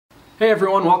Hey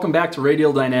everyone, welcome back to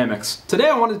Radial Dynamics. Today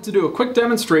I wanted to do a quick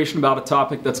demonstration about a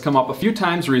topic that's come up a few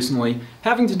times recently,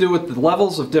 having to do with the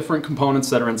levels of different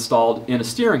components that are installed in a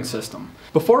steering system.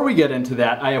 Before we get into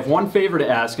that, I have one favor to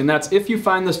ask, and that's if you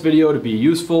find this video to be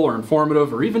useful or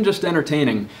informative or even just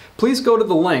entertaining, please go to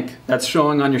the link that's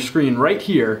showing on your screen right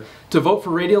here to vote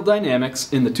for Radial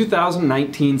Dynamics in the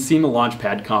 2019 SEMA Launch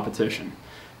Pad competition.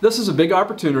 This is a big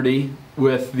opportunity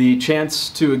with the chance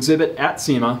to exhibit at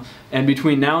SEMA, and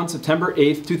between now and September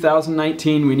 8th,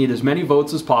 2019, we need as many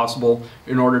votes as possible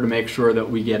in order to make sure that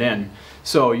we get in.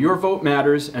 So your vote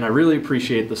matters, and I really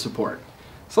appreciate the support.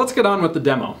 So let's get on with the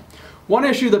demo. One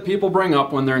issue that people bring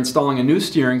up when they're installing a new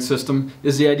steering system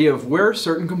is the idea of where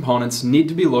certain components need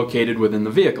to be located within the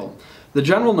vehicle. The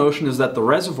general notion is that the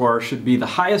reservoir should be the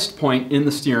highest point in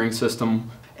the steering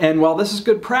system. And while this is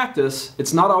good practice,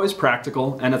 it's not always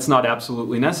practical and it's not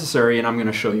absolutely necessary, and I'm going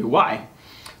to show you why.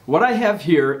 What I have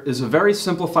here is a very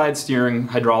simplified steering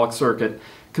hydraulic circuit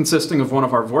consisting of one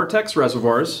of our vortex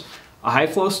reservoirs, a high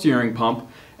flow steering pump,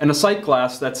 and a sight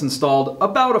glass that's installed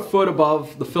about a foot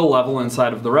above the fill level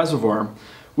inside of the reservoir,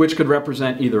 which could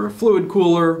represent either a fluid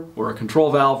cooler or a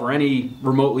control valve or any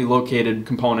remotely located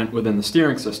component within the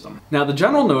steering system. Now the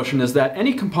general notion is that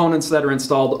any components that are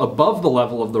installed above the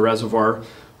level of the reservoir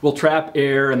will trap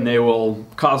air and they will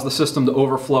cause the system to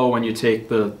overflow when you take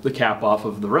the cap off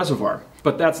of the reservoir.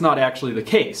 But that's not actually the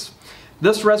case.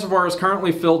 This reservoir is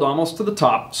currently filled almost to the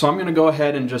top, so I'm going to go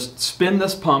ahead and just spin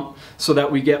this pump so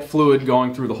that we get fluid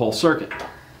going through the whole circuit.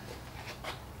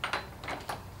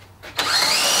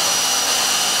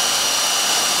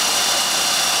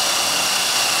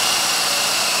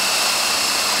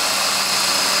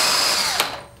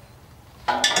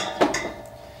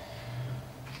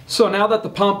 So now that the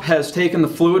pump has taken the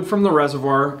fluid from the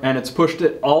reservoir and it's pushed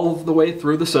it all of the way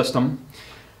through the system,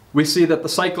 we see that the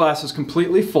sight glass is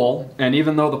completely full, and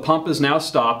even though the pump is now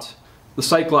stopped, the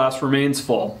sight glass remains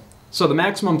full. So the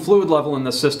maximum fluid level in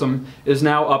the system is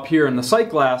now up here in the sight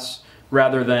glass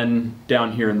rather than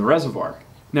down here in the reservoir.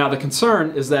 Now the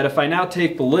concern is that if I now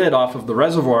take the lid off of the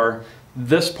reservoir,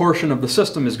 this portion of the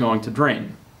system is going to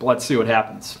drain. But let's see what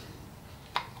happens.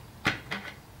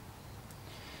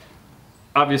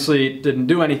 Obviously it didn't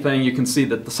do anything. You can see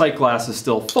that the sight glass is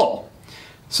still full.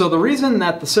 So the reason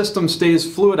that the system stays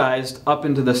fluidized up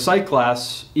into the sight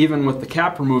glass, even with the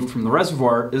cap removed from the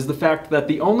reservoir, is the fact that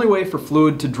the only way for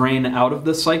fluid to drain out of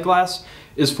this sight glass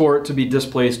is for it to be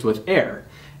displaced with air.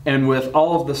 And with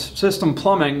all of the system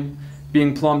plumbing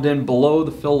being plumbed in below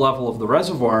the fill level of the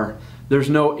reservoir, there's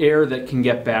no air that can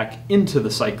get back into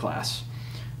the sight glass.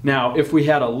 Now, if we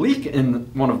had a leak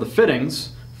in one of the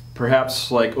fittings,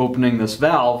 perhaps like opening this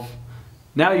valve,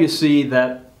 now you see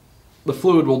that the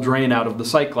fluid will drain out of the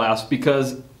sight glass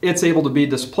because it's able to be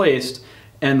displaced,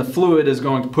 and the fluid is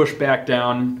going to push back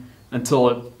down until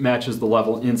it matches the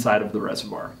level inside of the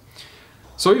reservoir.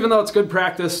 So even though it's good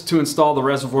practice to install the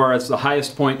reservoir as the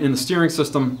highest point in the steering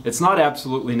system, it's not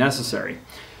absolutely necessary.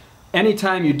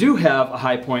 Anytime you do have a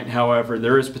high point, however,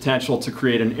 there is potential to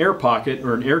create an air pocket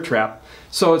or an air trap.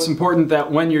 So it's important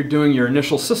that when you're doing your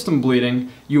initial system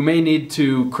bleeding, you may need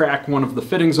to crack one of the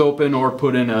fittings open or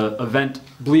put in a vent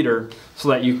bleeder so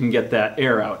that you can get that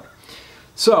air out.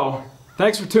 So,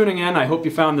 thanks for tuning in. I hope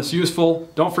you found this useful.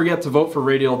 Don't forget to vote for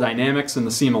Radial Dynamics in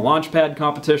the SEMA Launch Pad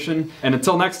competition. And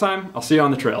until next time, I'll see you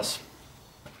on the trails.